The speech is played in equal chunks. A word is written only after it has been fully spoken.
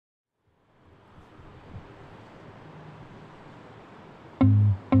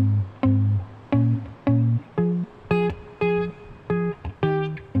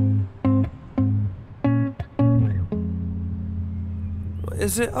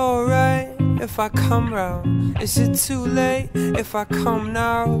Is it alright if I come round? Is it too late if I come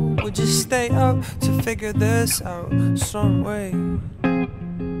now? Would you stay up to figure this out some way?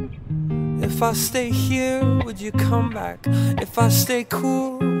 If I stay here, would you come back? If I stay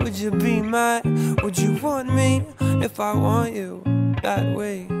cool, would you be mad? Would you want me if I want you that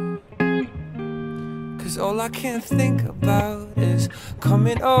way? Cause all I can think about is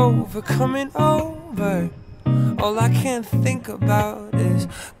coming over, coming over. All I can think about is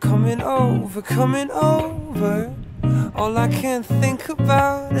coming over, coming over. All I can think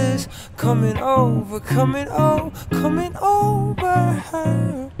about is coming over, coming over, coming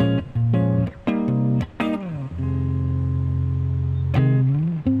over.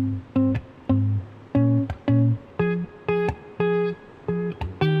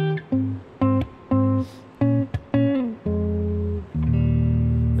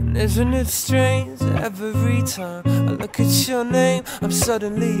 Isn't it strange every time I look at your name, I'm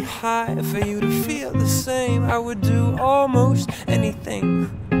suddenly high. For you to feel the same, I would do almost anything.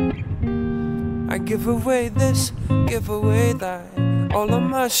 I give away this, give away that, all of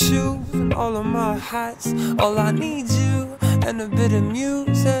my shoes and all of my hats. All I need you and a bit of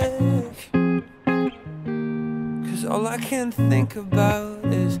music. Cause all I can think about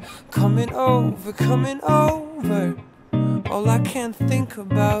is coming over, coming over. All I can think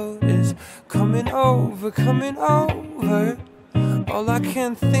about is coming over, coming over. All I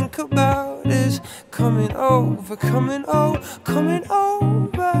can think about is coming over, coming over, coming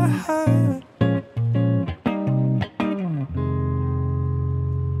over.